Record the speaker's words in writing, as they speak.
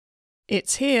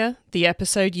It's here, the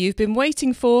episode you've been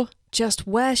waiting for. Just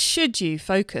where should you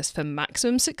focus for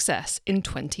maximum success in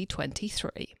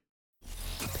 2023?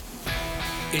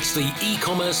 It's the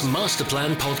eCommerce Master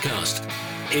Plan podcast.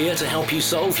 Here to help you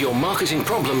solve your marketing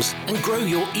problems and grow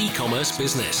your e-commerce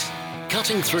business.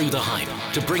 Cutting through the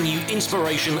hype to bring you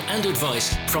inspiration and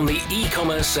advice from the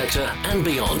e-commerce sector and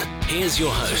beyond. Here's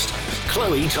your host,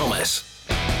 Chloe Thomas.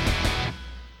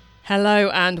 Hello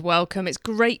and welcome. It's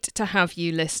great to have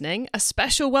you listening. A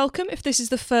special welcome if this is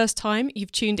the first time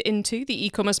you've tuned into the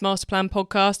eCommerce Master Plan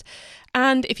podcast.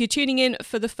 And if you're tuning in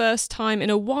for the first time in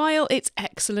a while, it's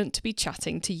excellent to be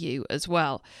chatting to you as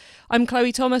well. I'm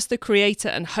Chloe Thomas, the creator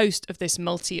and host of this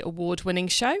multi-award-winning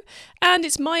show, and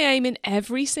it's my aim in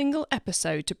every single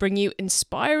episode to bring you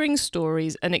inspiring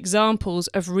stories and examples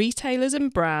of retailers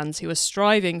and brands who are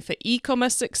striving for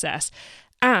e-commerce success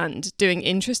and doing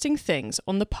interesting things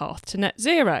on the path to net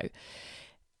zero.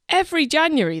 Every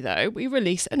January, though, we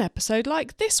release an episode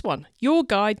like this one, your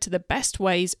guide to the best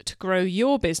ways to grow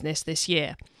your business this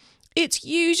year. It's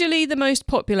usually the most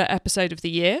popular episode of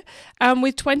the year, and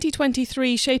with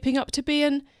 2023 shaping up to be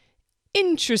an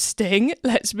interesting,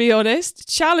 let's be honest,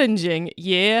 challenging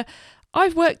year,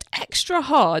 I've worked extra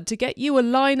hard to get you a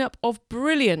lineup of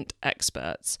brilliant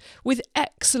experts with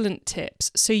excellent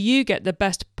tips so you get the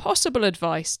best possible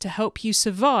advice to help you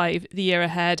survive the year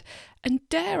ahead and,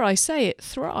 dare I say it,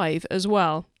 thrive as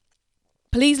well.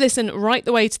 Please listen right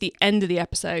the way to the end of the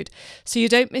episode so you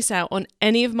don't miss out on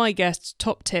any of my guests'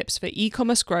 top tips for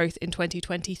e-commerce growth in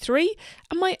 2023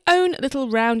 and my own little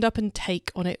roundup and take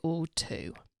on it all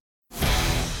too.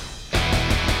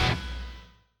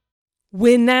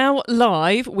 We're now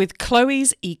live with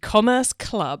Chloe's eCommerce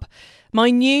Club, my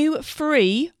new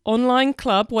free online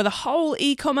club where the whole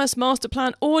eCommerce Master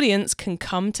Plan audience can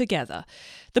come together.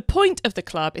 The point of the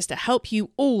club is to help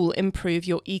you all improve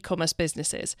your e-commerce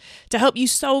businesses, to help you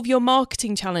solve your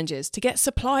marketing challenges, to get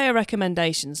supplier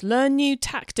recommendations, learn new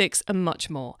tactics, and much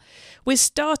more. We're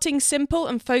starting simple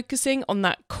and focusing on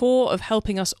that core of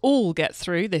helping us all get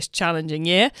through this challenging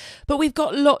year, but we've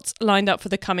got lots lined up for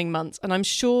the coming months, and I'm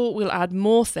sure we'll add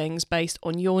more things based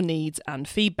on your needs and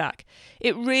feedback.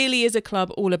 It really is a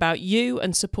club all about you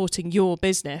and supporting your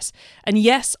business. And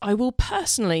yes, I will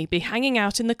personally be hanging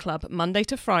out in the club Monday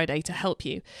to Friday to help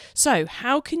you. So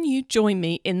how can you join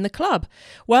me in the club?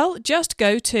 Well, just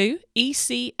go to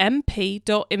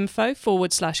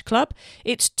ecmp.info/club.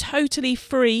 It's totally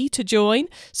free to join.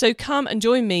 So come and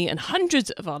join me and hundreds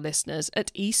of our listeners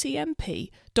at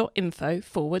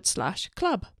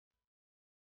ecmp.info/club.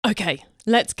 Okay,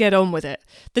 let's get on with it.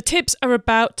 The tips are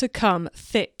about to come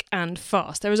thick and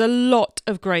fast. There is a lot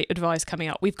of great advice coming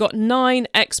up. We've got 9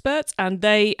 experts and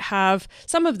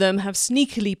some of them have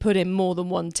sneakily put in more than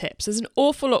one tip. So there's an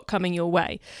awful lot coming your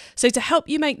way. So to help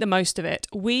you make the most of it,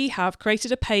 we have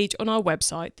created a page on our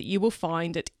website that you will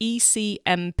find at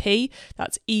eCMP,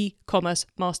 that's eCommerce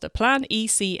Master Plan,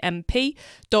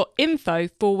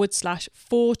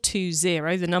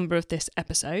 ecmp.info/420, the number of this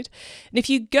episode. And if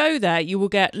you go there, you will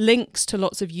get links to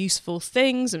lots of useful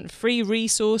things and free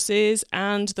resources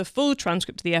and the full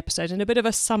transcript of the episode and a bit of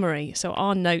a summary, so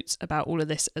our notes about all of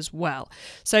this as well.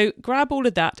 So grab all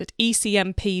of that at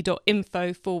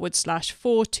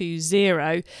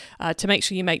ecmp.info/420 to make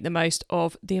sure you make the most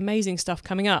of the amazing stuff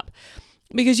coming up.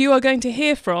 Because you are going to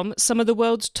hear from some of the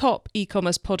world's top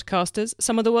e-commerce podcasters,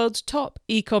 some of the world's top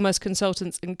e-commerce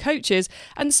consultants and coaches,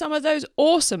 and some of those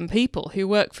awesome people who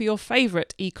work for your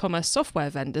favourite e-commerce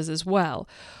software vendors as well.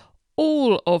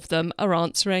 All of them are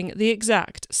answering the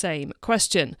exact same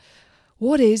question.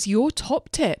 What is your top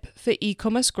tip for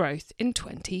e-commerce growth in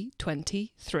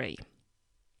 2023?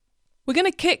 We're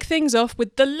going to kick things off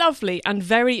with the lovely and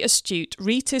very astute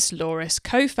Rhys Loris,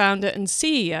 co-founder and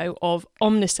CEO of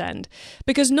Omnisend,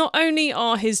 because not only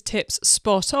are his tips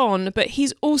spot on, but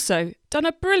he's also done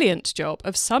a brilliant job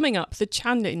of summing up the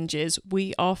challenges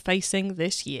we are facing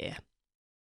this year.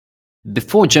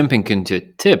 Before jumping into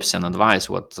tips and advice,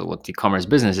 what e-commerce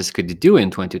businesses could do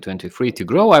in 2023 to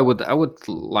grow, I would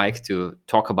like to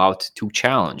talk about 2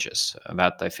 challenges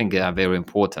that I think are very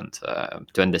important to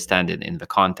understand it in the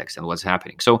context and what's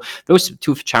happening. So those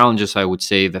 2 challenges, I would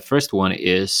say, the first one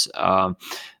is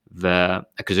the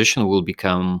acquisition will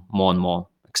become more and more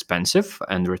expensive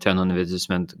and return on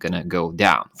investment gonna go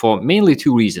down for mainly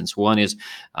 2 reasons. One is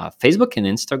Facebook and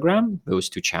Instagram, those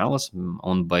 2 channels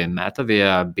owned by Meta, they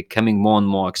are becoming more and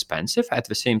more expensive. At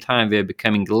the same time, they're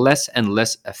becoming less and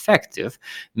less effective,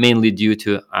 mainly due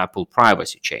to Apple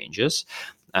privacy changes.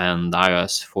 And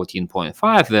iOS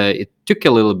 14.5, it took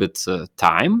a little bit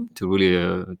time to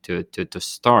really to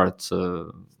start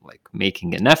like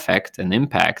making an effect, an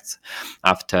impact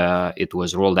after it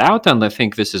was rolled out. And I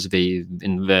think this is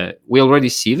we already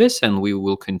see this, and we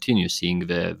will continue seeing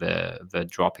the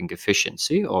dropping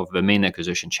efficiency of the main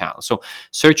acquisition channel. So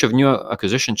search of new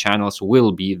acquisition channels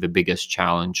will be the biggest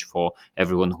challenge for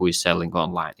everyone who is selling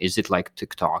online. Is it like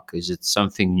TikTok? Is it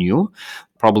something new?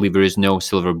 Probably there is no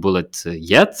silver bullet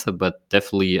yet, but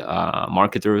definitely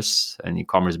marketers and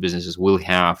e-commerce businesses will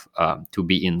have to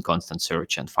be in constant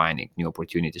search and finding new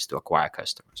opportunities to acquire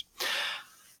customers.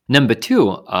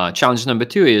 Challenge number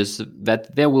two is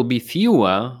that there will be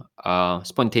fewer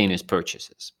spontaneous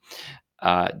purchases.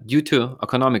 Due to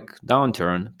economic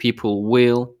downturn, people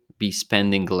will be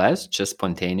spending less just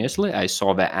spontaneously. I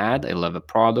saw the ad, I love the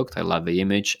product, I love the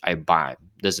image, I buy.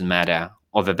 Doesn't matter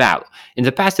of the value. In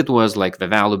the past, it was like the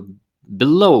value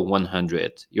below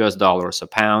 100 US dollars or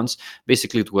pounds.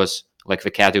 Basically, it was like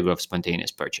the category of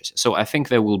spontaneous purchases. So I think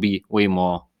there will be way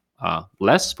more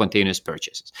less spontaneous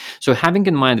purchases. So having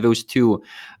in mind those two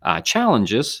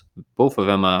challenges, both of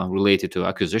them are related to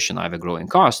acquisition, either growing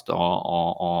cost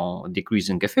or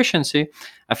decreasing efficiency,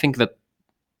 I think that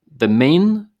the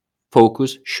main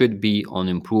focus should be on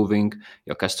improving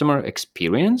your customer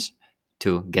experience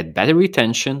to get better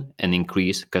retention and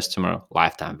increase customer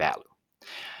lifetime value.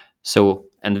 So,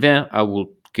 and there I would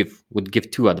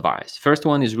give two advice. First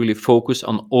one is really focus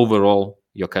on overall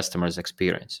your customers'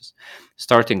 experiences.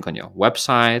 Starting on your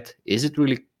website, is it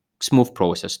really smooth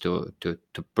process to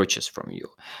purchase from you?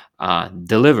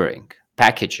 Delivering,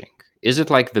 packaging, is it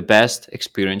like the best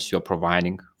experience you're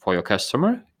providing for your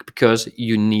customer? Because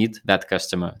you need that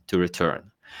customer to return.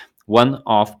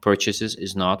 One-off purchases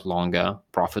is not longer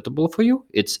profitable for you;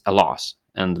 it's a loss,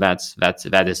 and that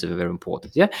is very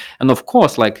important. Yeah, and of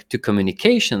course, like to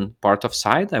communication part of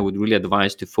site, I would really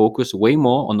advise to focus way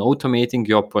more on automating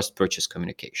your post-purchase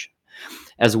communication.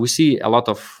 As we see a lot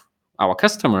of our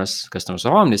customers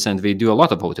of Omnisend, they do a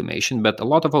lot of automation, but a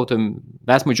lot of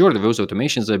vast majority of those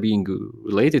automations are being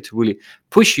related to really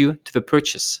push you to the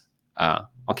purchase.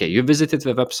 Okay, you visited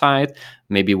the website,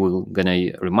 maybe we're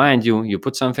gonna remind you, you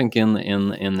put something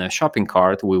in a shopping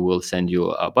cart, we will send you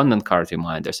abundant cart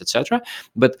reminders, etc.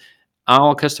 But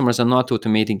our customers are not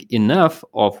automating enough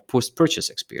of post-purchase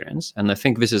experience, and I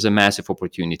think this is a massive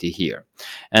opportunity here.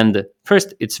 And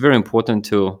first, it's very important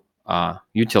to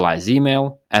utilize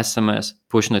email, SMS,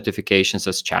 push notifications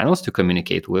as channels to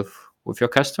communicate with your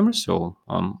customers, so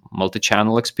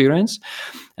multi-channel experience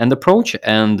and approach.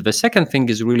 And the second thing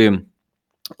is really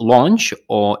launch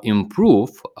or improve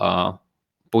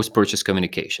post-purchase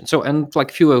communication. So, and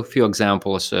like few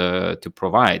examples to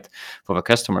provide for the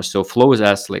customers. So flows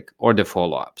as like order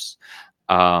follow-ups,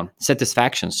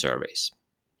 satisfaction surveys,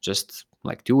 just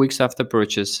like 2 weeks after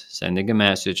purchase, sending a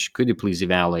message, could you please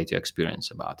evaluate your experience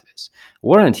about this?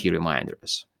 Warranty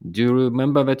reminders. Do you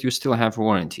remember that you still have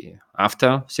warranty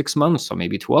after 6 months or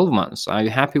maybe 12 months? Are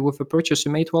you happy with the purchase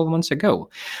you made 12 months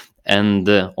ago? And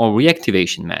or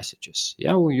reactivation messages.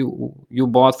 Yeah, you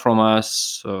bought from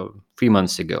us 3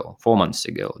 months ago, 4 months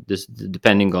ago. This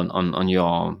depending on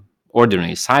your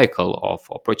ordinary cycle or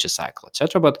purchase cycle,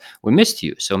 etc. But we missed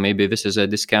you, so maybe this is a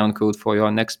discount code for your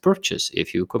next purchase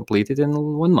if you complete it in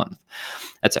 1 month,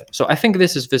 etc. So I think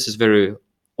this is very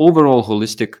overall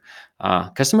holistic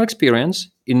customer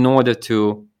experience in order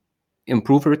to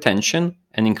improve retention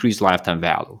and increase lifetime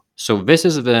value. So this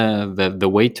is the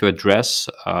way to address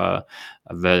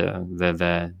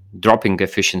the dropping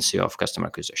efficiency of customer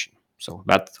acquisition. So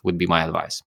that would be my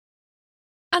advice.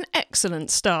 An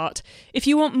excellent start. If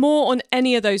you want more on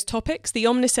any of those topics, the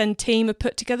Omnisend team have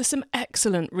put together some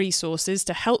excellent resources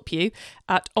to help you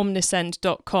at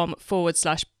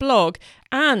omnisend.com/blog.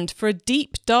 And for a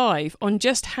deep dive on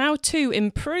just how to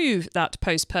improve that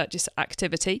post-purchase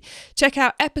activity, check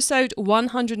out episode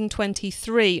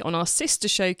 123 on our sister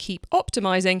show Keep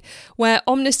Optimizing, where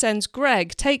Omnisend's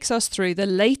Greg takes us through the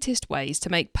latest ways to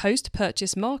make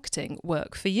post-purchase marketing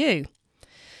work for you.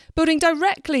 Building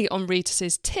directly on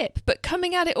Ritas's tip, but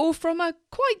coming at it all from a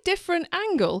quite different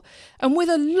angle, and with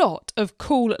a lot of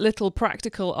cool little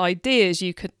practical ideas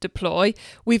you could deploy,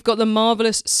 we've got the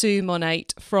marvellous Sue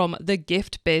Monate from the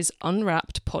Gift Biz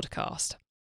Unwrapped podcast.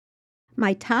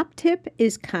 My top tip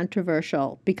is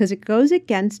controversial because it goes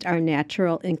against our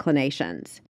natural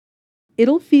inclinations.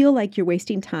 It'll feel like you're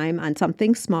wasting time on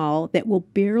something small that will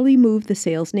barely move the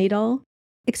sales needle,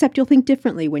 except you'll think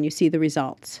differently when you see the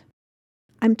results.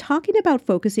 I'm talking about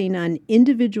focusing on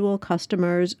individual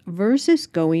customers versus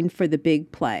going for the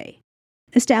big play.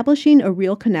 Establishing a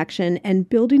real connection and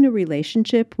building a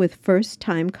relationship with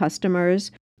first-time customers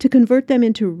to convert them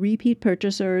into repeat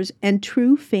purchasers and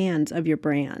true fans of your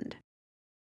brand.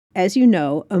 As you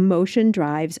know, emotion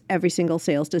drives every single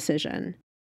sales decision.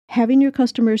 Having your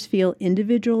customers feel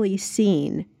individually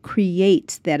seen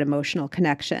creates that emotional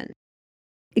connection.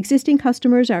 Existing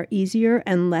customers are easier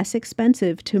and less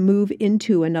expensive to move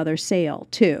into another sale,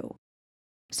 too.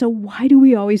 So why do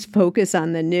we always focus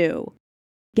on the new?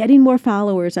 Getting more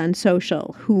followers on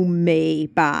social who may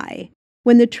buy,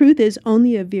 when the truth is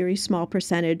only a very small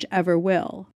percentage ever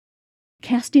will.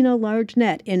 Casting a large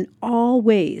net in all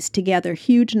ways to gather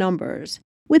huge numbers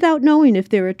without knowing if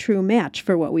they're a true match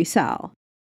for what we sell.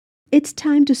 It's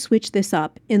time to switch this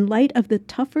up in light of the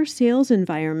tougher sales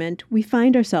environment we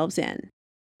find ourselves in.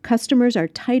 Customers are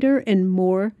tighter and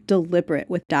more deliberate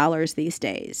with dollars these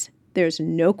days. There's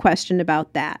no question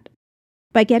about that.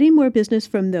 By getting more business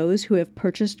from those who have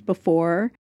purchased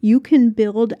before, you can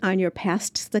build on your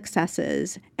past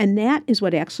successes, and that is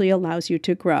what actually allows you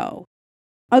to grow.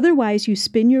 Otherwise, you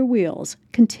spin your wheels,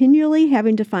 continually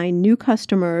having to find new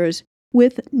customers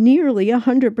with nearly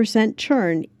 100%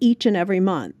 churn each and every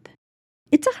month.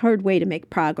 It's a hard way to make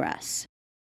progress.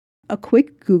 A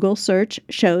quick Google search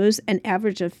shows an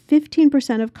average of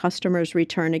 15% of customers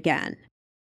return again.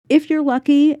 If you're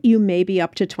lucky, you may be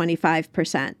up to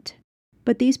 25%.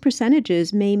 But these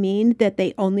percentages may mean that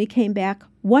they only came back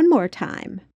one more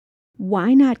time.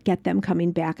 Why not get them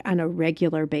coming back on a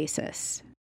regular basis?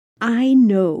 I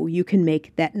know you can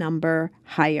make that number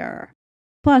higher.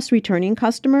 Plus, returning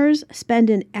customers spend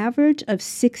an average of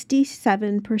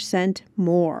 67%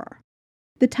 more.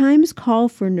 The times call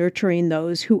for nurturing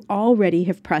those who already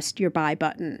have pressed your buy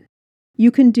button. You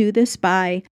can do this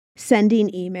by sending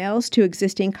emails to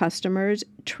existing customers,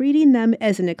 treating them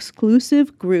as an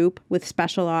exclusive group with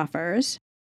special offers,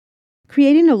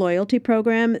 creating a loyalty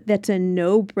program that's a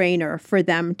no-brainer for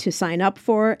them to sign up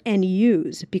for and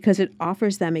use because it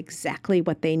offers them exactly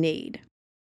what they need.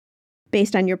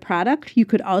 Based on your product, you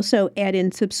could also add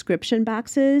in subscription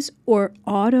boxes or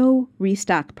auto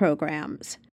restock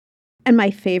programs. And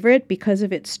my favorite, because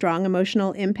of its strong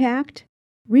emotional impact,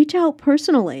 reach out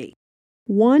personally,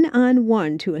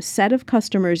 one-on-one to a set of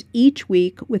customers each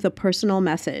week with a personal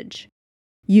message.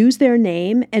 Use their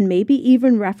name and maybe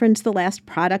even reference the last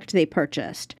product they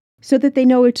purchased so that they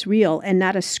know it's real and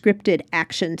not a scripted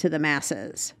action to the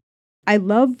masses. I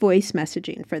love voice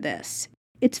messaging for this.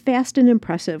 It's fast and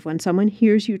impressive when someone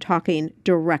hears you talking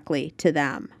directly to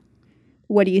them.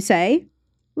 What do you say?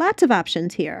 Lots of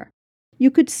options here. You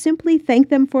could simply thank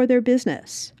them for their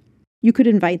business. You could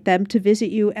invite them to visit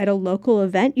you at a local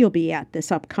event you'll be at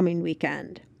this upcoming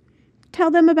weekend. Tell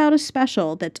them about a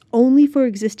special that's only for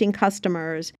existing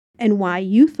customers and why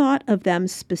you thought of them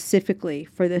specifically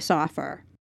for this offer.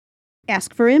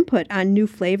 Ask for input on new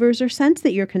flavors or scents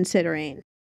that you're considering.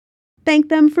 Thank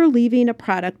them for leaving a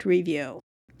product review.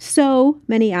 So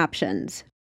many options.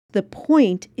 The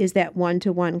point is that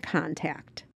one-to-one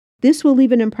contact. This will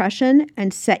leave an impression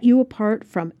and set you apart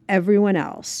from everyone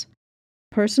else.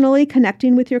 Personally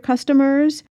connecting with your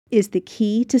customers is the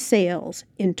key to sales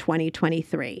in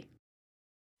 2023.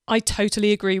 I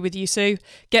totally agree with you, Sue.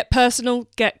 Get personal,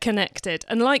 get connected.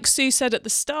 And like Sue said at the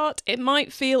start, it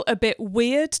might feel a bit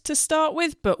weird to start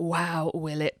with, but wow,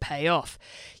 will it pay off.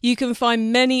 You can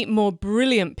find many more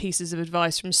brilliant pieces of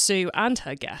advice from Sue and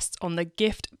her guests on the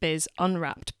Gift Biz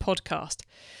Unwrapped podcast.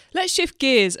 Let's shift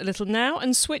gears a little now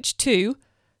and switch to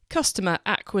customer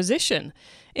acquisition.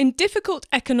 In difficult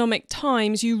economic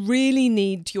times, you really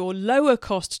need your lower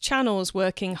cost channels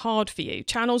working hard for you.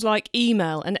 Channels like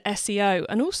email and SEO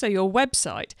and also your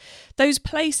website. Those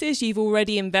places you've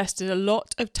already invested a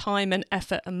lot of time and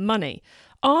effort and money.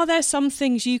 Are there some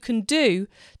things you can do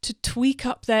to tweak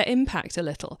up their impact a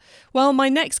little? Well, my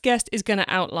next guest is going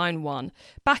to outline one.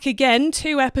 Back again,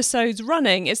 2 episodes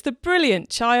running, it's the brilliant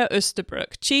Chaya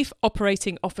Oosterbroek, Chief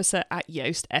Operating Officer at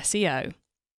Yoast SEO.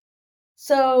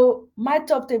 So my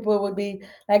top tip would be,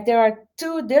 there are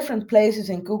 2 different places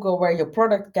in Google where your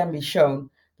product can be shown.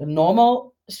 The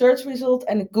normal search result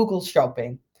and Google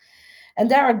Shopping. And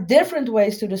there are different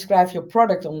ways to describe your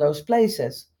product on those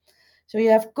places. So you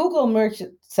have Google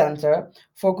Merchant Center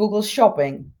for Google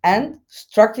Shopping and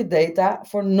structured data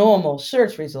for normal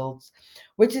search results,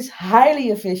 which is highly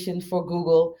efficient for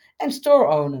Google and store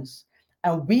owners.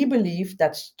 And we believe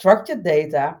that structured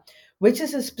data, which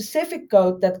is a specific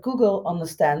code that Google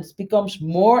understands, becomes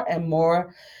more and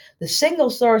more the single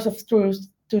source of truth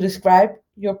to describe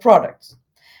your product.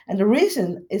 And the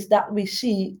reason is that we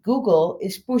see Google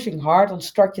is pushing hard on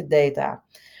structured data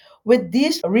with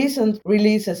these recent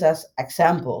releases as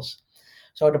examples.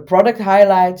 So the product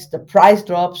highlights, the price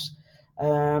drops,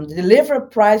 the delivered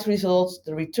price results,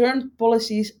 the return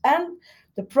policies, and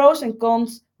the pros and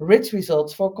cons, rich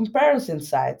results for comparison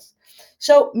sites.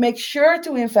 So make sure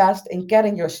to invest in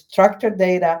getting your structured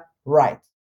data right.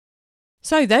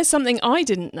 So there's something I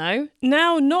didn't know.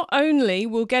 Now, not only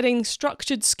will getting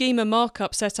structured schema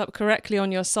markup set up correctly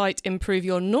on your site improve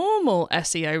your normal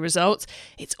SEO results,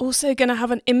 it's also going to have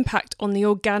an impact on the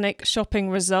organic shopping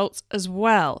results as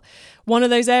well. One of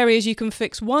those areas you can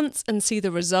fix once and see the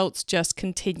results just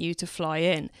continue to fly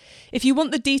in. If you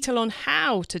want the detail on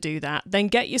how to do that, then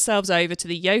get yourselves over to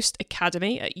the Yoast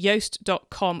Academy at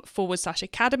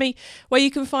yoast.com/academy, where you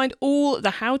can find all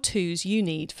the how-tos you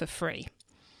need for free.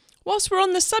 Whilst we're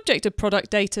on the subject of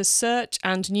product data search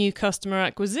and new customer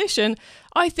acquisition,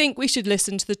 I think we should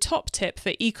listen to the top tip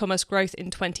for e-commerce growth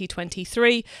in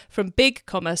 2023 from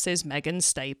BigCommerce's Megan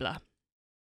Stabler.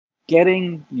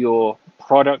 Getting your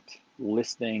product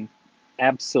listing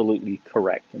absolutely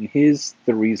correct. And here's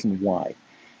the reason why.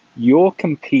 You're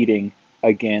competing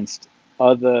against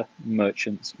other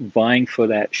merchants vying for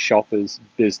that shopper's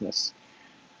business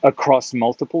across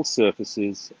multiple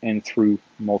surfaces and through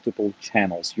multiple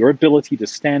channels. Your ability to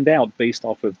stand out based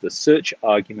off of the search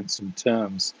arguments and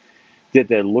terms that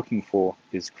they're looking for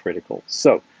is critical.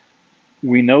 So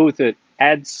we know that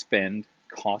ad spend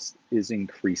cost is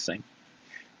increasing.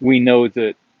 We know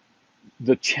that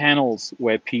the channels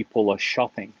where people are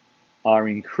shopping are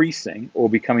increasing or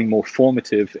becoming more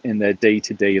formative in their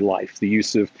day-to-day life. The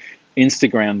use of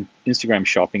Instagram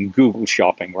shopping, Google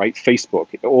shopping, right? Facebook,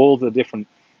 all the different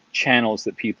channels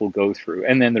that people go through.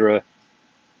 And then there are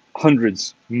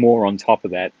hundreds more on top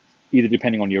of that, either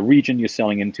depending on your region you're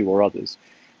selling into or others.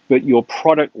 But your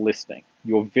product listing,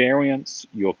 your variants,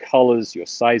 your colors, your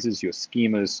sizes, your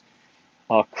schemas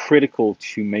are critical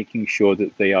to making sure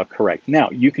that they are correct. Now,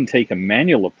 you can take a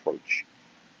manual approach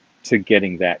to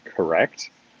getting that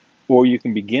correct, or you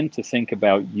can begin to think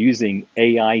about using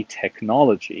AI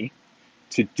technology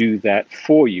to do that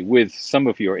for you with some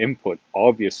of your input,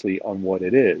 obviously, on what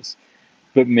it is,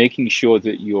 but making sure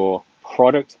that your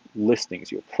product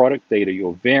listings, your product data,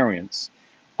 your variants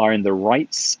are in the right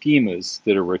schemas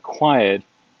that are required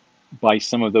by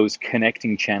some of those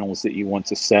connecting channels that you want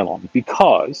to sell on.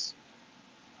 Because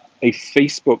a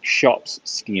Facebook Shops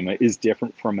schema is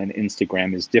different from an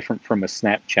Instagram, is different from a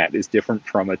Snapchat, is different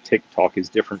from a TikTok, is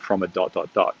different from a ...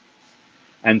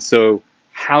 And so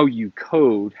how you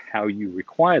code, how you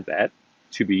require that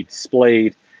to be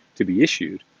displayed, to be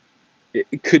issued,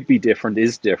 it could be different,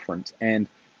 is different. And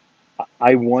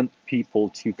I want people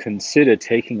to consider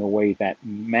taking away that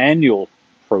manual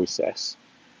process,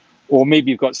 or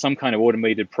maybe you've got some kind of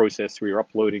automated process where you're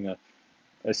uploading a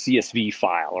CSV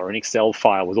file or an Excel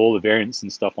file with all the variants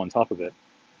and stuff on top of it,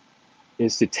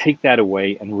 is to take that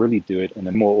away and really do it in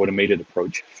a more automated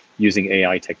approach using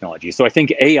AI technology. So I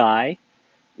think AI,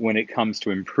 when it comes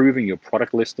to improving your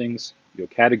product listings, your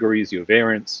categories, your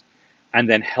variants, and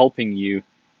then helping you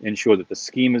ensure that the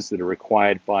schemas that are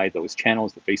required by those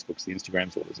channels, the Facebooks, the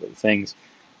Instagrams, all those other things,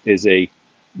 is a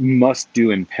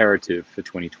must-do imperative for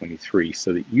 2023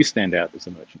 so that you stand out as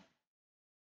a merchant.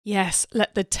 Yes,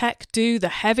 let the tech do the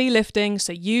heavy lifting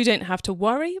so you don't have to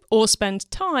worry or spend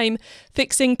time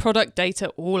fixing product data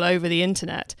all over the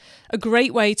internet. A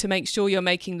great way to make sure you're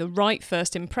making the right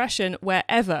first impression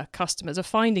wherever customers are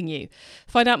finding you.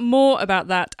 Find out more about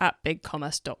that at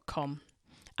bigcommerce.com.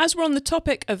 As we're on the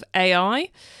topic of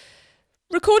AI,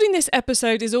 recording this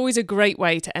episode is always a great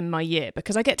way to end my year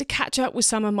because I get to catch up with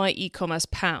some of my e-commerce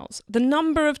pals. The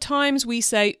number of times we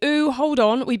say, ooh, hold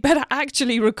on, we better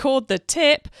actually record the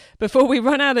tip before we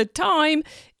run out of time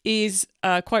is,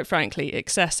 quite frankly,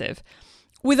 excessive.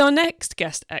 With our next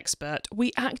guest expert,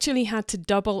 we actually had to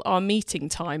double our meeting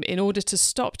time in order to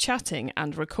stop chatting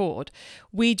and record.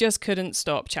 We just couldn't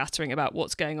stop chattering about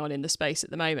what's going on in the space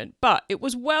at the moment. But it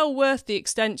was well worth the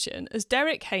extension as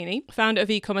Derek Haney, founder of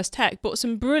eCommerce Tech, brought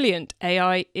some brilliant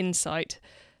AI insight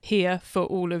here for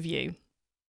all of you.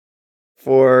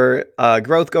 For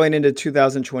growth going into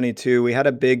 2022, we had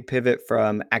a big pivot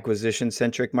from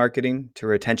acquisition-centric marketing to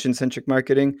retention-centric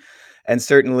marketing. And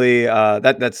certainly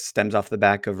that stems off the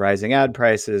back of rising ad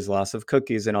prices, loss of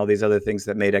cookies, and all these other things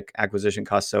that made acquisition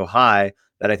costs so high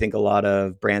that I think a lot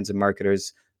of brands and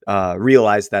marketers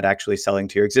realized that actually selling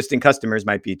to your existing customers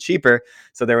might be cheaper.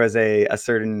 So there was a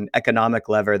certain economic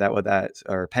lever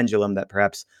or pendulum that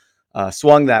perhaps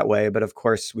swung that way. But of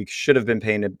course, we should have been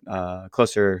paying a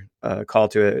closer call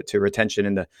to retention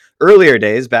in the earlier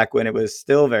days, back when it was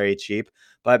still very cheap.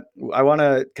 But I want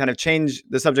to kind of change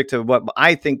the subject to what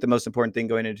I think the most important thing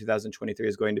going into 2023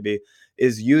 is going to be,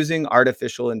 is using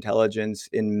artificial intelligence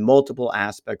in multiple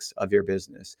aspects of your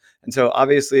business. And so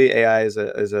obviously AI is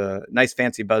a nice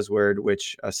fancy buzzword,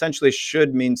 which essentially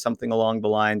should mean something along the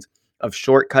lines of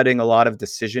shortcutting a lot of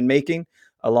decision making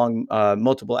along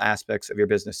multiple aspects of your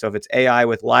business. So if it's AI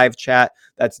with live chat,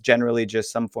 that's generally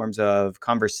just some forms of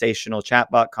conversational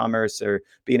chatbot commerce, or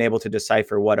being able to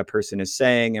decipher what a person is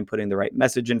saying and putting the right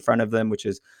message in front of them, which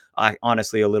is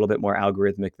honestly a little bit more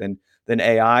algorithmic than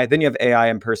AI. Then you have AI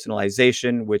and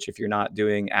personalization, which if you're not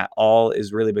doing at all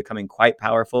is really becoming quite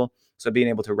powerful. So being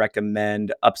able to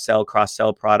recommend upsell,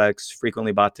 cross-sell products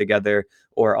frequently bought together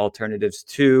or alternatives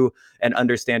to, and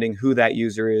understanding who that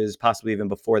user is, possibly even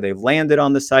before they've landed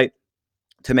on the site,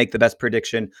 to make the best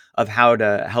prediction of how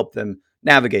to help them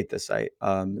navigate the site.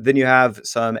 Then you have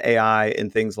some AI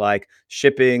in things like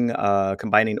shipping,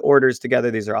 combining orders together.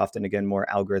 These are often, again, more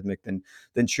algorithmic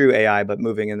than true AI, but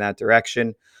moving in that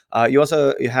direction.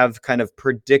 You have kind of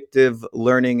predictive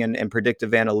learning and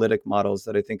predictive analytic models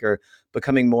that I think are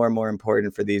becoming more and more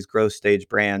important for these growth stage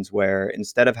brands, where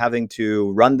instead of having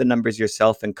to run the numbers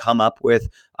yourself and come up with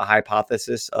a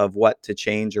hypothesis of what to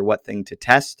change or what thing to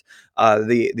test,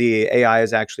 the AI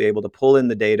is actually able to pull in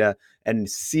the data and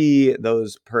see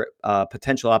those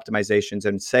potential optimizations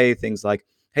and say things like,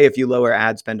 hey, if you lower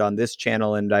ad spend on this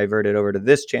channel and divert it over to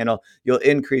this channel, you'll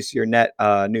increase your net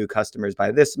new customers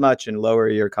by this much and lower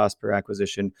your cost per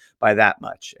acquisition by that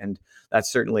much. And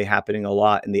that's certainly happening a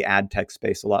lot in the ad tech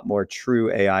space, a lot more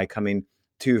true AI coming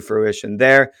to fruition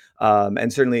there.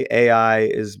 And certainly AI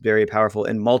is very powerful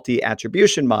in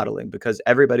multi-attribution modeling, because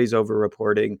everybody's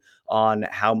over-reporting on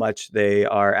how much they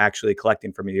are actually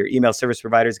collecting from you. Your email service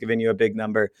provider is giving you a big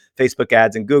number. Facebook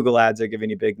ads and Google ads are giving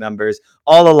you big numbers.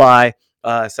 All a lie.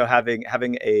 So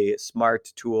having a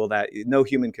smart tool that no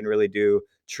human can really do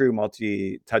true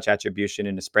multi-touch attribution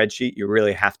in a spreadsheet, you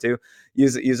really have to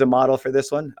use a model for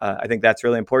this one. I think that's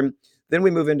really important. Then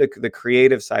we move into the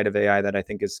creative side of AI that I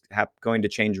think is going to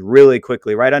change really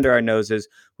quickly. Right under our noses,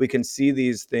 we can see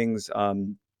these things.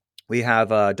 We have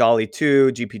DALL-E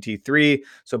 2, GPT-3.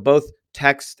 So both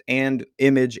text and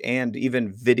image and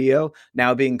even video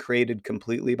now being created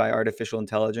completely by artificial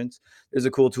intelligence. There's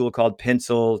a cool tool called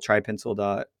Pencil,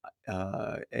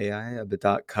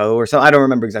 trypencil.ai.co or something. I don't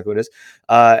remember exactly what it is.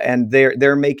 And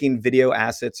they're making video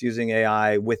assets using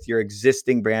AI with your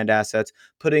existing brand assets,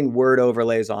 putting word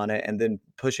overlays on it, and then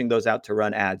pushing those out to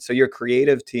run ads. So your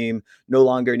creative team no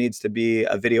longer needs to be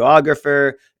a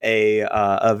videographer,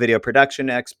 a video production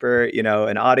expert,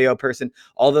 an audio person.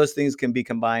 All those things can be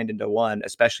combined into one,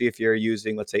 especially if you're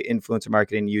using, let's say, influencer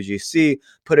marketing UGC.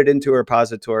 Put it into a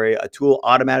repository. A tool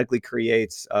automatically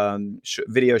creates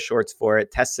video shorts for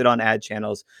it, tests it on ad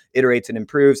channels, iterates and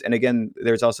improves. And again,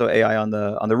 there's also AI on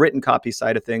the written copy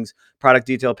side of things, product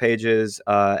detail pages,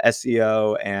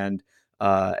 SEO, and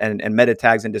meta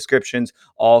tags and descriptions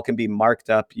all can be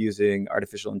marked up using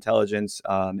artificial intelligence,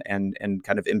 and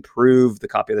kind of improve the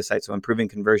copy of the site. So improving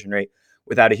conversion rate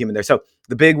without a human there. So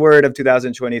the big word of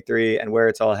 2023 and where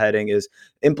it's all heading is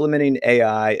implementing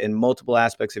AI in multiple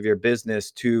aspects of your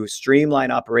business to streamline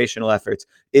operational efforts,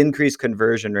 increase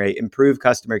conversion rate, improve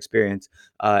customer experience.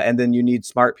 And then you need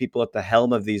smart people at the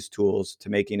helm of these tools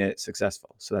to making it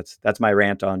successful. So that's my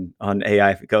rant on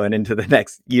AI going into the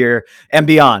next year and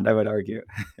beyond, I would argue.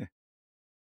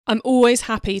 I'm always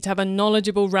happy to have a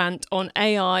knowledgeable rant on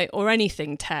AI or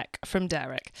anything tech from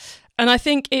Derek. And I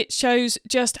think it shows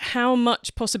just how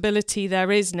much possibility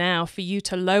there is now for you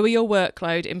to lower your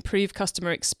workload, improve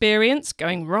customer experience,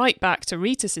 going right back to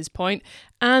Ritus's point,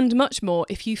 and much more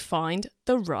if you find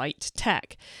the right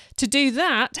tech. To do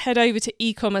that, head over to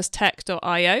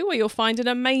ecommercetech.io, where you'll find an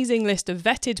amazing list of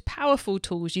vetted, powerful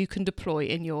tools you can deploy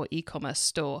in your e-commerce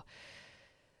store.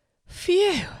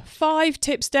 Phew, 5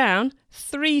 tips down,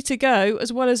 3 to go,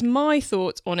 as well as my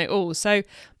thoughts on it all. So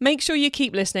make sure you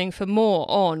keep listening for more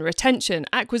on retention,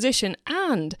 acquisition,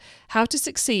 and how to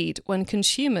succeed when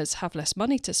consumers have less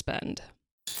money to spend.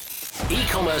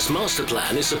 E-commerce Master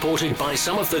Plan is supported by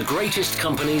some of the greatest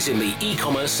companies in the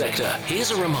e-commerce sector.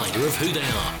 Here's a reminder of who they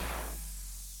are.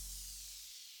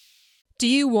 Do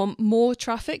you want more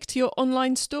traffic to your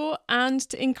online store and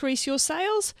to increase your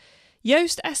sales?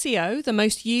 Yoast SEO, the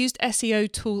most used SEO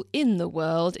tool in the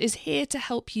world, is here to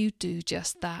help you do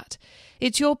just that.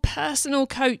 It's your personal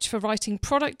coach for writing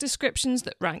product descriptions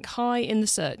that rank high in the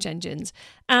search engines,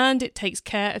 and it takes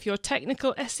care of your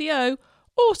technical SEO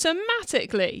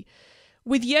automatically.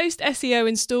 With Yoast SEO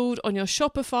installed on your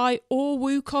Shopify or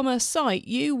WooCommerce site,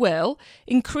 you will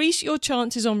increase your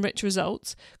chances on rich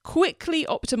results, quickly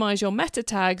optimize your meta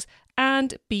tags,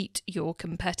 and beat your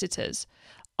competitors.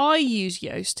 I use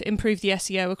Yoast to improve the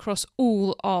SEO across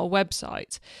all our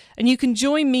websites, and you can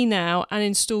join me now and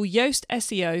install Yoast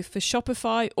SEO for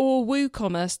Shopify or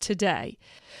WooCommerce today.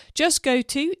 Just go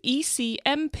to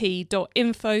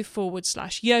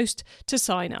ecmp.info/Yoast to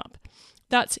sign up.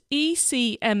 That's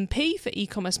ECMP for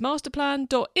e-commerce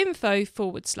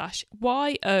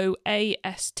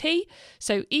masterplan.info/YOAST.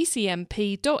 So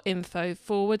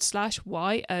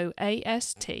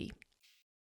ecmp.info/YOAST.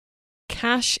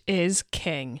 Cash is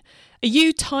king. Are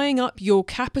you tying up your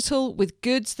capital with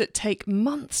goods that take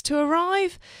months to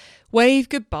arrive? Wave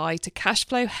goodbye to cash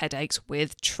flow headaches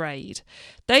with Trade.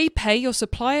 They pay your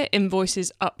supplier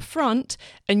invoices up front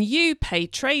and you pay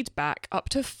Trade back up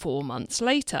to 4 months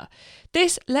later.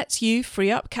 This lets you free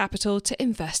up capital to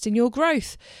invest in your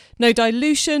growth. No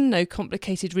dilution, no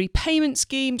complicated repayment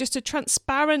scheme, just a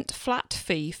transparent flat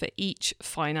fee for each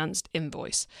financed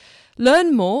invoice.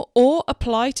 Learn more or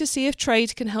apply to see if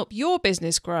Trade can help your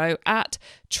business grow at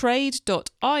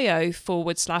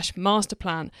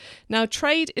trade.io/masterplan. Now,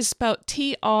 Trade is spelled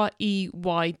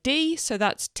TREYD, so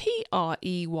that's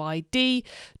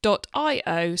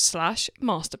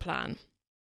TREYD.io/masterplan.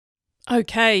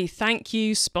 Okay, thank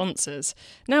you, sponsors.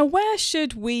 Now, where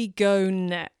should we go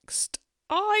next?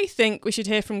 I think we should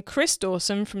hear from Chris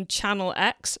Dawson from Channel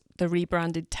X, the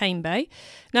rebranded Tamebay.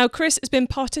 Now, Chris has been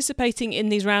participating in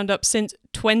these roundups since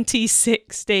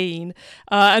 2016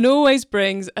 and always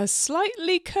brings a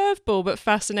slightly curveball but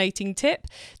fascinating tip.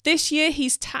 This year,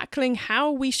 he's tackling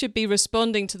how we should be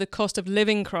responding to the cost of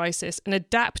living crisis and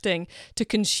adapting to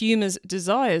consumers'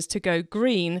 desires to go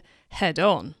green head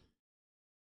on.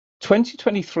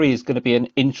 2023 is going to be an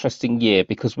interesting year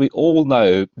because we all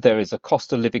know there is a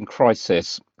cost of living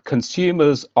crisis.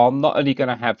 Consumers are not only going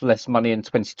to have less money in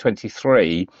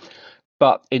 2023,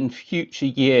 but in future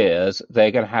years, they're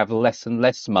going to have less and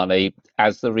less money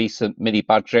as the recent mini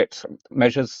budget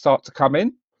measures start to come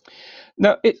in.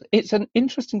 Now, it's an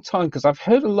interesting time because I've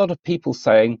heard a lot of people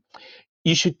saying,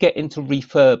 you should get into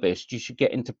refurbished, you should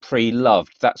get into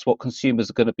pre-loved. That's what consumers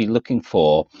are going to be looking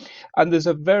for. And there's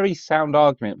a very sound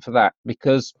argument for that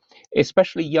because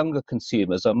especially younger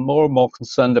consumers are more and more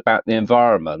concerned about the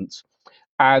environment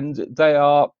and they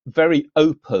are very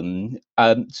open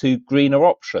to greener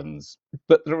options.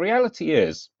 But the reality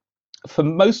is, for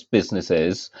most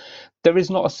businesses, there is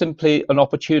not simply an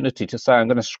opportunity to say, I'm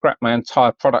going to scrap my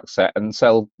entire product set and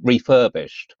sell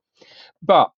refurbished.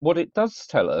 But what it does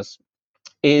tell us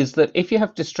is that if you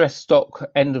have distressed stock,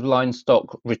 end of line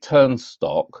stock, return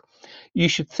stock, you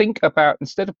should think about,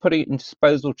 instead of putting it in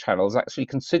disposal channels, actually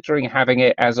considering having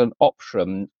it as an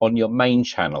option on your main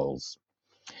channels.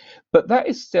 But that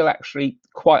is still actually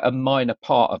quite a minor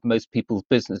part of most people's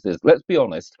businesses. Let's be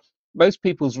honest, most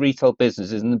people's retail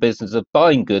business is in the business of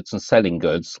buying goods and selling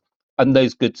goods, and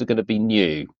those goods are going to be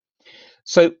new.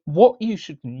 So what you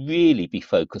should really be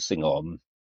focusing on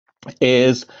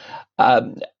is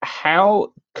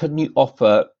how can you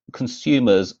offer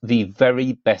consumers the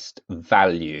very best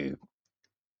value?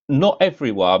 Not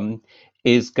everyone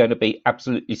is going to be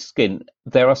absolutely skint.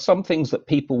 There are some things that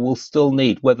people will still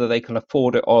need, whether they can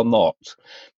afford it or not.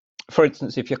 For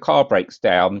instance, if your car breaks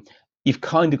down, you've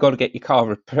kind of got to get your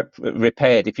car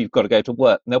repaired if you've got to go to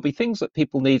work. And there'll be things that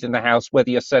people need in the house,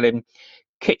 whether you're selling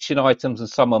kitchen items and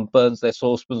someone burns their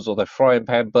saucepans or their frying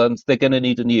pan burns, they're going to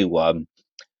need a new one.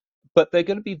 But they're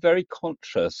going to be very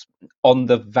conscious on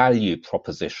the value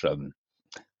proposition.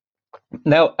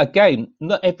 Now, again,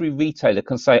 not every retailer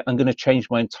can say, I'm going to change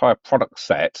my entire product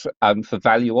set for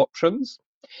value options,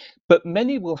 but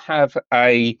many will have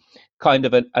a kind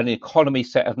of an economy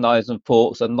set of knives and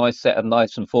forks, a nice set of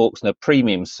knives and forks, and a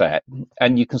premium set,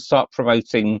 and you can start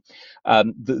promoting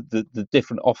the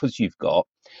different offers you've got.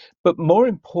 But more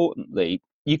importantly,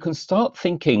 you can start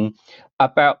thinking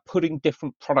about putting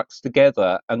different products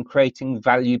together and creating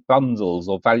value bundles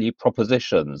or value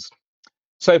propositions.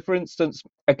 So, for instance,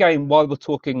 again, while we're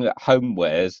talking at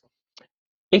homewares,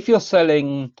 if you're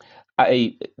selling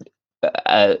a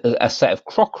set of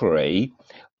crockery,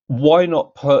 why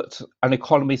not put an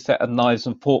economy set of knives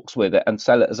and forks with it and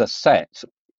sell it as a set?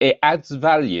 It adds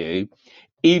value.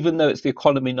 Even though it's the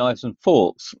economy knives and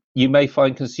forks, you may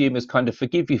find consumers kind of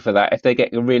forgive you for that if they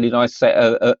get a really nice set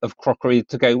of crockery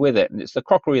to go with it. And it's the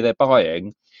crockery they're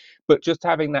buying, but just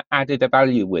having that added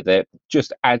value with it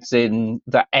just adds in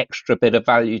that extra bit of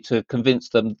value to convince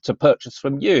them to purchase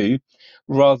from you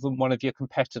rather than one of your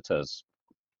competitors.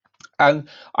 And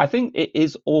I think it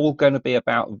is all going to be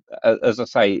about, as I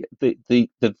say,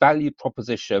 the value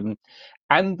proposition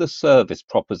and the service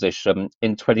proposition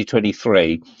in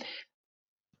 2023.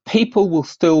 People will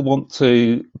still want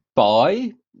to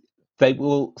buy. They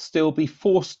will still be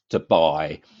forced to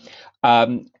buy.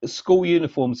 School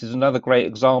uniforms is another great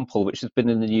example, which has been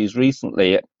in the news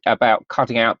recently, about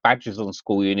cutting out badges on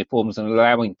school uniforms and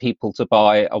allowing people to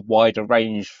buy a wider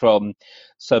range from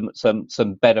some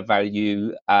better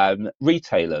value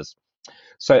retailers.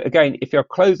 So again, if you're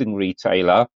a clothing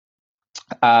retailer,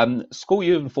 school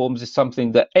uniforms is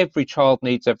something that every child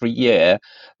needs every year,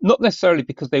 not necessarily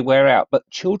because they wear out, but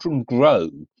children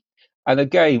grow. And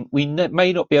again, we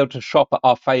may not be able to shop at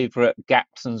our favourite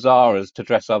Gaps and Zaras to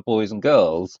dress our boys and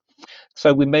girls.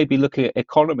 So we may be looking at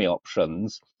economy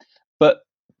options, but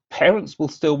parents will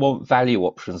still want value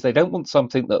options. They don't want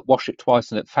something that wash it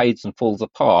twice and it fades and falls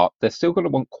apart. They're still going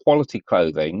to want quality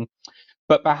clothing,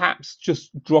 but perhaps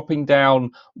just dropping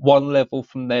down one level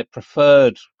from their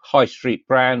preferred high street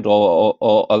brand or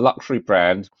a luxury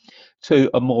brand to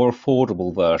a more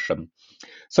affordable version.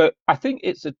 So I think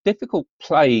it's a difficult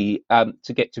play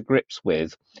to get to grips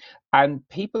with, and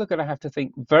people are going to have to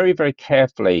think very, very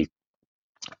carefully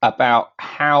about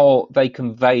how they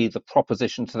convey the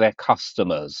proposition to their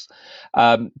customers.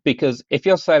 Because if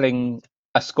you're selling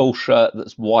a school shirt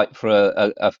that's white for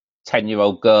a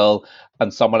 10-year-old girl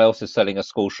and someone else is selling a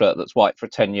school shirt that's white for a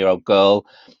 10-year-old girl,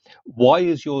 why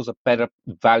is yours a better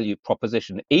value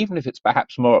proposition? Even if it's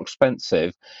perhaps more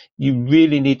expensive, you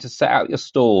really need to set out your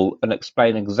stall and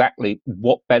explain exactly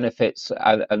what benefits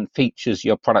and features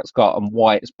your product's got and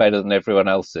why it's better than everyone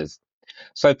else's.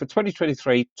 So for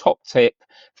 2023, top tip,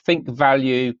 think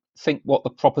value, think what the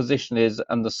proposition is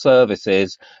and the service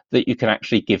is that you can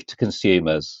actually give to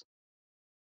consumers.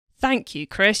 Thank you,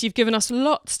 Chris. You've given us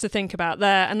lots to think about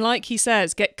there. And like he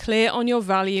says, get clear on your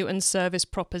value and service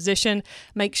proposition.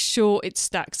 Make sure it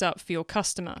stacks up for your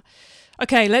customer.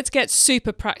 Okay, let's get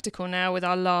super practical now with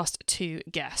our last two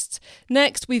guests.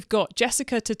 Next, we've got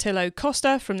Jessica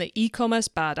Totillo-Costa from the eCommerce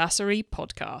Badassery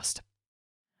podcast.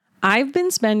 I've been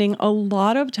spending a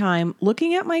lot of time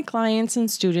looking at my clients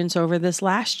and students over this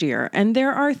last year, and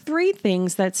there are three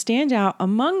things that stand out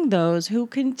among those who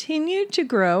continued to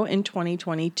grow in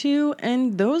 2022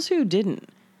 and those who didn't.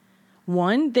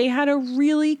 One, they had a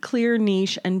really clear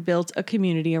niche and built a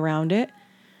community around it.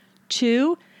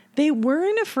 Two, they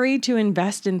weren't afraid to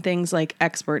invest in things like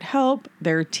expert help,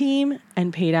 their team,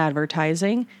 and paid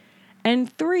advertising.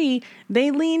 And three, they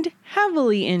leaned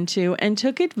heavily into and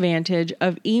took advantage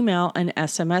of email and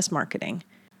SMS marketing.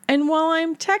 And while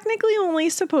I'm technically only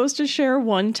supposed to share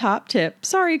one top tip,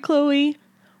 sorry, Chloe,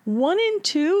 1 and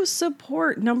 2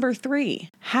 support number 3.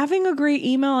 Having a great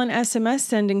email and SMS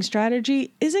sending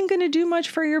strategy isn't going to do much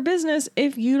for your business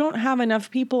if you don't have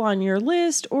enough people on your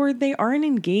list or they aren't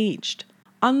engaged.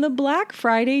 On the Black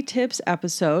Friday Tips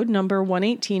episode, number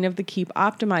 118 of the Keep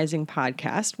Optimizing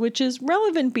podcast, which is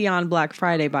relevant beyond Black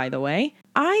Friday, by the way,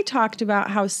 I talked about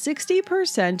how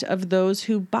 60% of those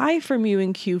who buy from you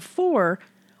in Q4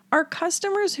 are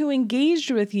customers who engaged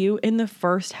with you in the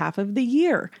first half of the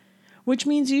year, which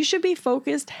means you should be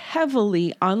focused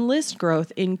heavily on list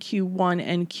growth in Q1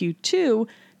 and Q2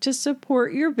 to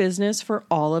support your business for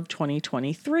all of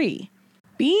 2023.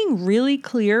 Being really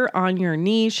clear on your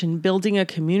niche and building a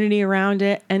community around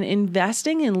it and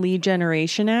investing in lead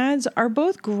generation ads are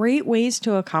both great ways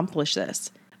to accomplish this.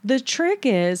 The trick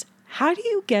is, how do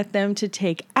you get them to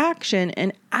take action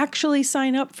and actually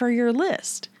sign up for your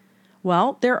list?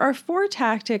 Well, there are 4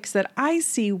 tactics that I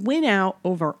see win out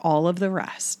over all of the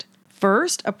rest.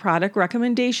 First, a product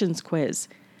recommendations quiz.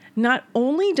 Not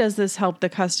only does this help the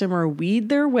customer weed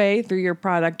their way through your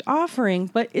product offering,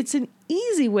 but it's an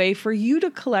easy way for you to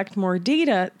collect more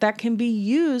data that can be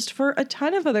used for a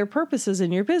ton of other purposes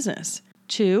in your business.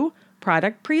 2,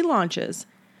 product pre-launches.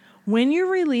 When you're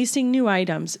releasing new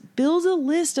items, build a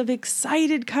list of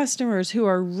excited customers who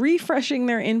are refreshing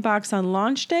their inbox on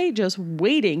launch day, just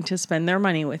waiting to spend their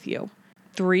money with you.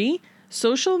 3,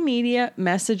 social media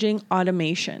messaging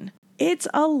automation. It's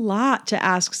a lot to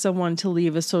ask someone to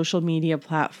leave a social media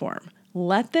platform.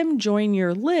 Let them join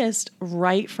your list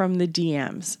right from the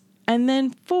DMs. And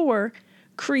then 4,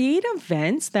 create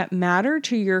events that matter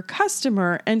to your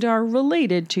customer and are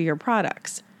related to your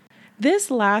products. This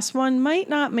last one might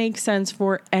not make sense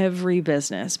for every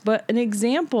business, but an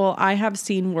example I have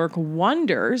seen work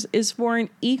wonders is for an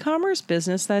e-commerce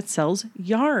business that sells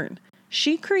yarn.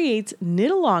 She creates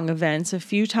knit-along events a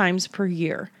few times per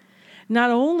year. Not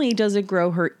only does it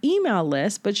grow her email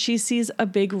list, but she sees a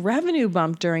big revenue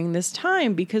bump during this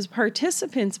time because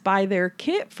participants buy their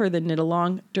kit for the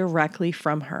knit-along directly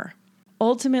from her.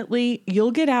 Ultimately,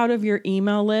 you'll get out of your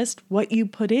email list what you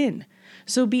put in.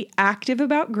 So be active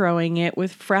about growing it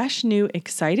with fresh, new,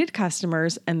 excited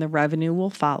customers, and the revenue will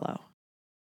follow.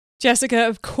 Jessica,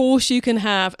 of course you can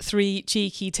have 3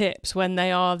 cheeky tips when they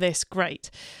are this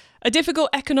great. A difficult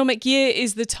economic year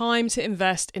is the time to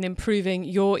invest in improving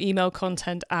your email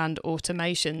content and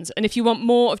automations. And if you want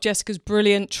more of Jessica's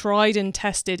brilliant, tried and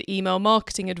tested email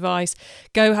marketing advice,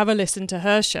 go have a listen to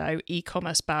her show,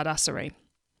 eCommerce Badassery.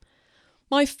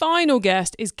 My final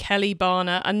guest is Kelly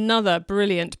Barner, another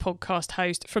brilliant podcast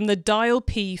host from the Dial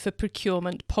P for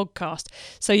Procurement podcast.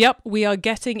 So, yep, we are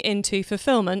getting into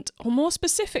fulfillment, or more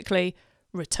specifically,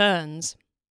 returns.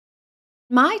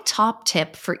 My top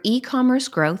tip for e-commerce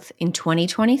growth in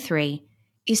 2023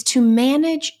 is to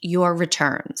manage your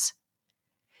returns.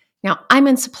 Now, I'm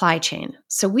in supply chain,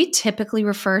 so we typically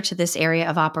refer to this area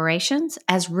of operations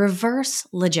as reverse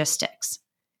logistics.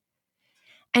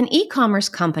 An e-commerce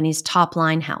company's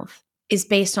top-line health is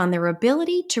based on their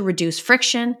ability to reduce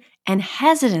friction and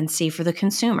hesitancy for the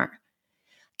consumer,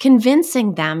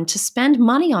 convincing them to spend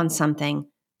money on something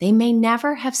they may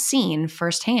never have seen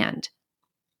firsthand.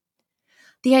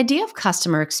 The idea of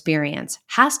customer experience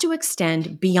has to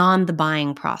extend beyond the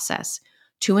buying process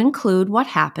to include what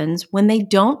happens when they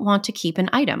don't want to keep an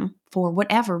item for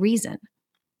whatever reason.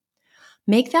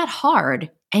 Make that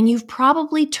hard, and you've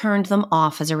probably turned them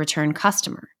off as a return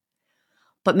customer.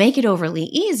 But make it overly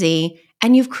easy,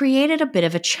 and you've created a bit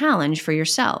of a challenge for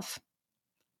yourself.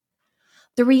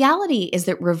 The reality is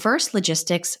that reverse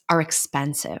logistics are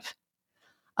expensive.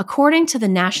 According to the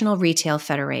National Retail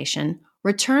Federation,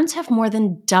 returns have more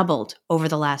than doubled over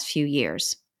the last few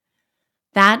years.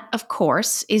 That, of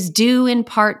course, is due in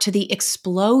part to the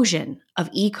explosion of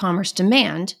e-commerce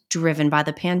demand driven by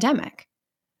the pandemic.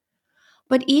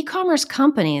 But e-commerce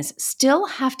companies still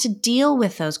have to deal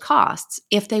with those costs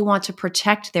if they want to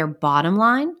protect their bottom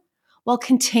line while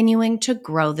continuing to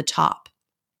grow the top.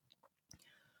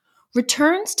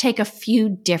 Returns take a few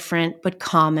different but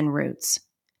common routes.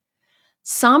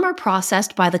 Some are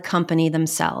processed by the company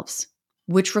themselves,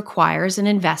 which requires an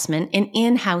investment in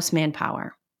in-house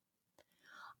manpower.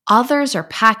 Others are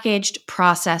packaged,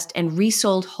 processed, and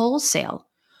resold wholesale,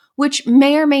 which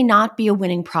may or may not be a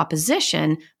winning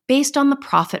proposition based on the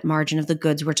profit margin of the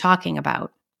goods we're talking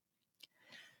about.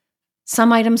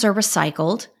 Some items are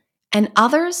recycled, and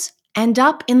others end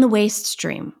up in the waste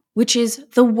stream, which is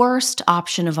the worst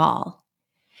option of all.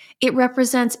 It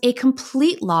represents a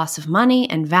complete loss of money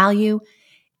and value,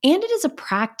 and it is a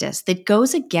practice that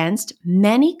goes against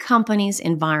many companies'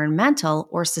 environmental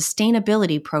or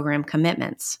sustainability program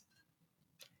commitments.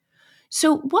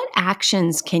 So, what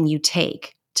actions can you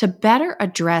take to better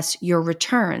address your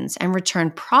returns and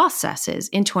return processes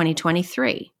in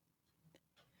 2023?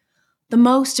 The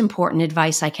most important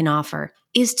advice I can offer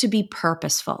is to be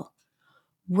purposeful.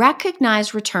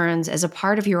 Recognize returns as a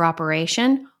part of your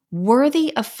operation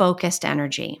worthy of focused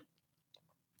energy.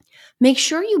 Make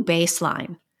sure you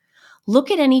baseline. Look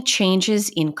at any changes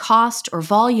in cost or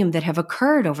volume that have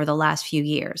occurred over the last few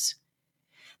years.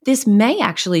 This may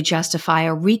actually justify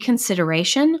a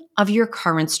reconsideration of your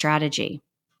current strategy.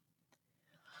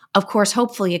 Of course,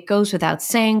 hopefully it goes without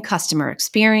saying, customer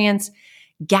experience.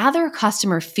 Gather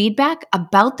customer feedback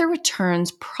about the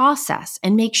returns process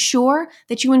and make sure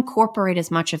that you incorporate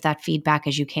as much of that feedback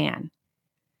as you can.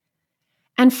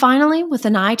 And finally, with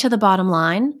an eye to the bottom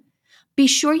line, be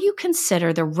sure you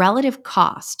consider the relative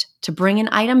cost to bring an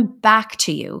item back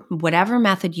to you, whatever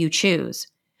method you choose,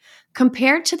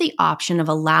 compared to the option of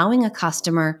allowing a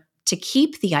customer to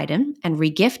keep the item and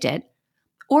regift it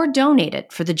or donate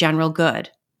it for the general good.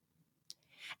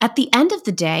 At the end of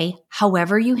the day,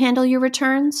 however you handle your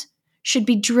returns should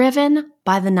be driven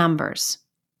by the numbers.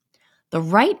 The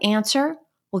right answer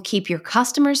will keep your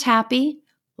customers happy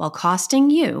while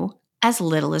costing you as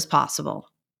little as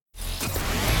possible.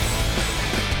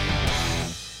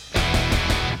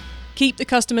 Keep the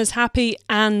customers happy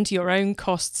and your own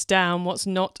costs down. What's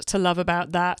not to love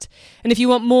about that? And if you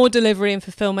want more delivery and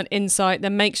fulfillment insight,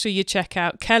 then make sure you check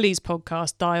out Kelly's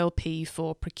podcast, Dial P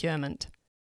for Procurement.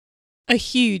 A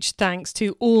huge thanks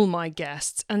to all my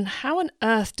guests. And how on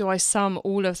earth do I sum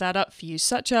all of that up for you?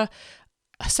 Such a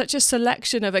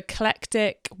selection of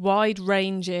eclectic,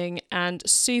 wide-ranging and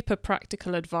super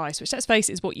practical advice, which, let's face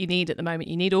it, is what you need at the moment.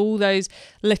 You need all those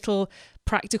little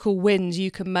practical wins you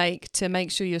can make to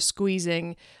make sure you're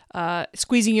squeezing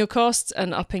your costs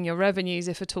and upping your revenues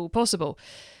if at all possible.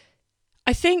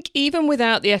 I think even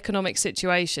without the economic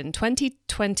situation,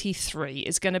 2023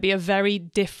 is going to be a very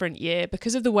different year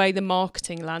because of the way the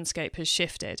marketing landscape has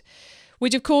shifted,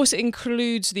 which of course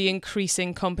includes the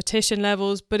increasing competition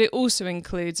levels, but it also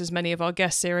includes, as many of our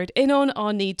guests zeroed in on,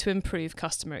 our need to improve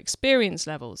customer experience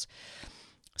levels.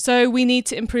 So we need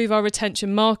to improve our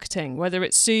retention marketing, whether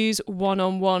it's Sue's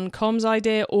one-on-one comms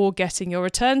idea or getting your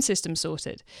return system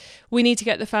sorted. We need to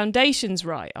get the foundations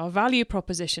right, our value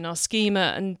proposition, our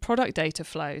schema and product data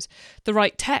flows, the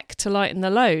right tech to lighten the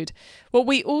load. What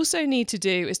we also need to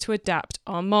do is to adapt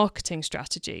our marketing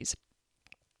strategies.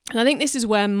 And I think this is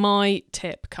where my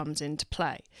tip comes into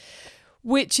play.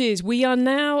 which is we are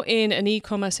now in an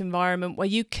e-commerce environment where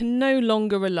you can no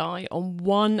longer rely on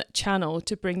one channel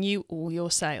to bring you all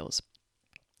your sales.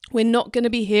 We're not going to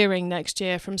be hearing next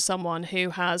year from someone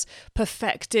who has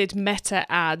perfected meta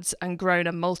ads and grown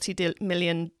a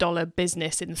multi-million-dollar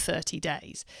business in 30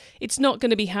 days. It's not going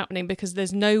to be happening because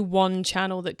there's no one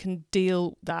channel that can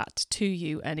deal that to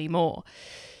you anymore.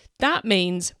 That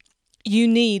means you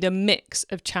need a mix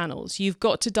of channels. You've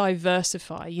got to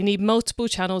diversify. You need multiple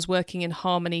channels working in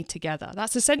harmony together.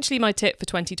 That's essentially my tip for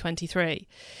 2023.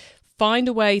 Find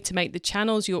a way to make the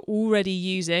channels you're already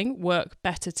using work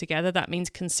better together. That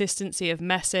means consistency of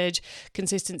message,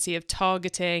 consistency of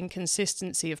targeting,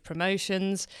 consistency of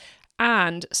promotions,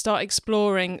 and start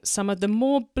exploring some of the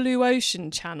more blue ocean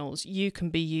channels you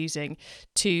can be using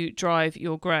to drive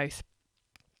your growth.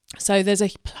 So there's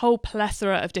a whole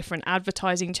plethora of different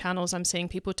advertising channels I'm seeing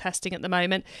people testing at the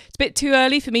moment. It's a bit too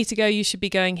early for me to go, you should be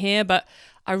going here, but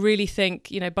I really think,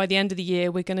 by the end of the year,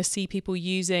 we're going to see people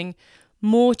using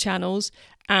more channels,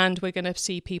 and we're going to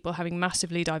see people having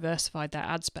massively diversified their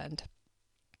ad spend.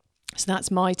 So that's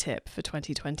my tip for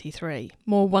 2023.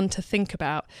 More one to think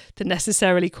about than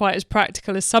necessarily quite as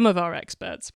practical as some of our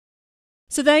experts.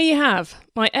 So there you have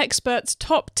my experts'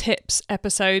 top tips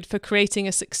episode for creating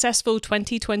a successful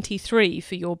 2023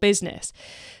 for your business.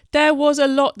 There was a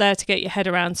lot there to get your head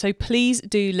around, so please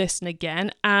do listen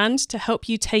again. And to help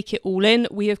you take it all in,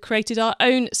 we have created our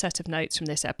own set of notes from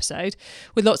this episode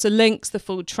with lots of links, the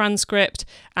full transcript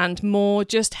and more.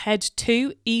 Just head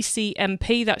to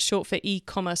eCMP, that's short for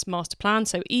eCommerce Master Plan,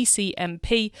 so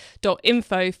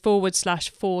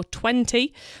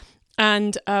ecmp.info/420.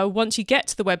 And once you get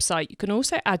to the website, you can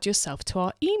also add yourself to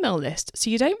our email list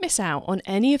so you don't miss out on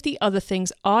any of the other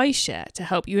things I share to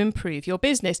help you improve your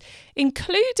business,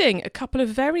 including a couple of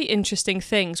very interesting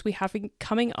things we have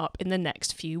coming up in the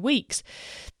next few weeks.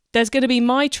 There's going to be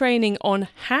my training on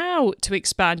how to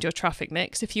expand your traffic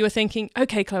mix. If you were thinking,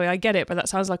 okay, Chloe, I get it, but that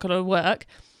sounds like a lot of work,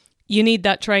 you need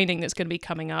that training that's going to be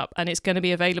coming up, and it's going to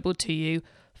be available to you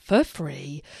for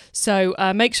free. So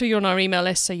make sure you're on our email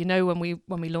list so you know when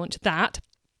we launch that.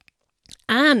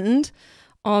 And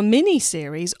our mini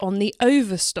series on the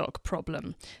overstock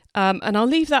problem. And I'll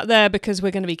leave that there because we're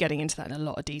going to be getting into that in a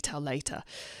lot of detail later.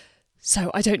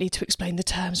 So I don't need to explain the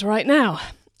terms right now.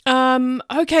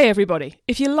 Okay, everybody,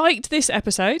 if you liked this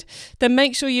episode, then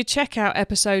make sure you check out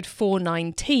episode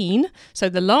 419, so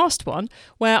the last one,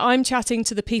 where I'm chatting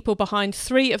to the people behind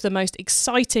 3 of the most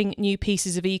exciting new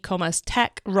pieces of e-commerce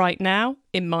tech right now,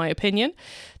 in my opinion.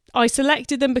 I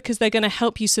selected them because they're going to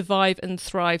help you survive and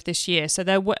thrive this year, so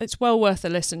it's well worth a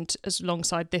listen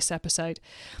alongside this episode.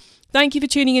 Thank you for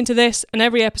tuning into this and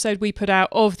every episode we put out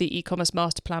of the e-commerce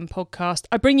master plan podcast.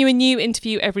 I bring you a new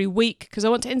interview every week because I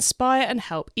want to inspire and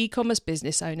help e-commerce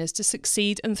business owners to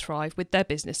succeed and thrive with their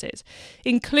businesses,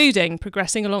 including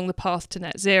progressing along the path to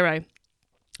net zero.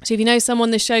 So if you know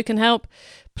someone this show can help,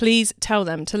 please tell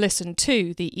them to listen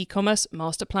to the e-commerce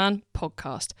master plan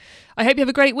podcast. I hope you have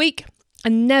a great week,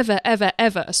 and never, ever,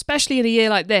 ever, especially in a year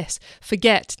like this,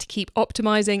 forget to keep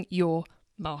optimizing your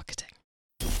marketing.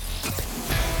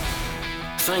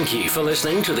 Thank you for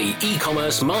listening to the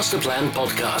e-commerce master plan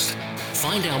podcast.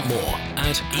 Find out more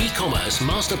at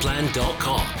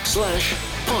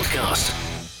ecommercemasterplan.com/podcast.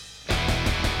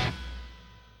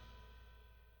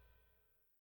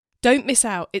 Don't miss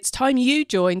out. It's time you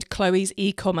joined Chloe's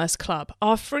e-commerce club,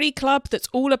 our free club that's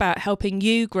all about helping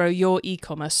you grow your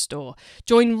e-commerce store.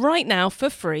 Join right now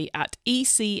for free at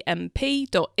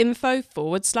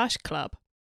ecmp.info/club.